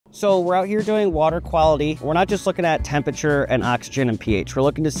So we're out here doing water quality. We're not just looking at temperature and oxygen and pH. We're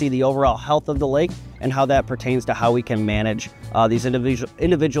looking to see the overall health of the lake and how that pertains to how we can manage these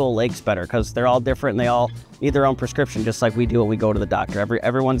individual lakes better, because they're all different and they all need their own prescription, just like we do when we go to the doctor.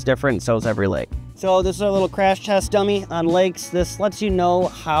 Everyone's different, and so is every lake. So this is our little crash test dummy on lakes. This lets you know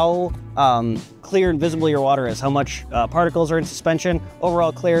how clear and visible your water is, how much particles are in suspension,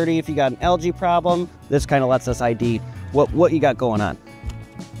 overall clarity. If you got an algae problem, this kind of lets us ID what you got going on.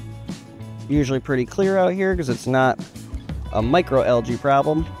 Usually pretty clear out here because it's not a microalgae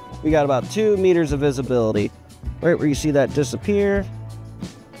problem. We got about 2 meters of visibility. Right where you see that disappear,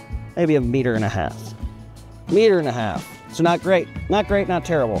 maybe 1.5 meters. 1.5 meters. So not great, not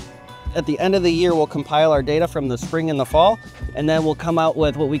terrible. At the end of the year, we'll compile our data from the spring and the fall, and then we'll come out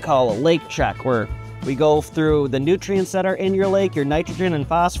with what we call a lake check, where we go through the nutrients that are in your lake, your nitrogen and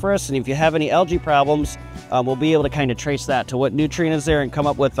phosphorus, and if you have any algae problems, we'll be able to kind of trace that to what nutrient is there and come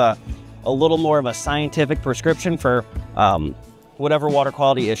up with a little more of a scientific prescription for whatever water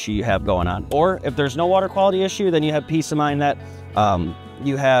quality issue you have going on. Or if there's no water quality issue, then you have peace of mind that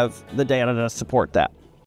you have the data to support that.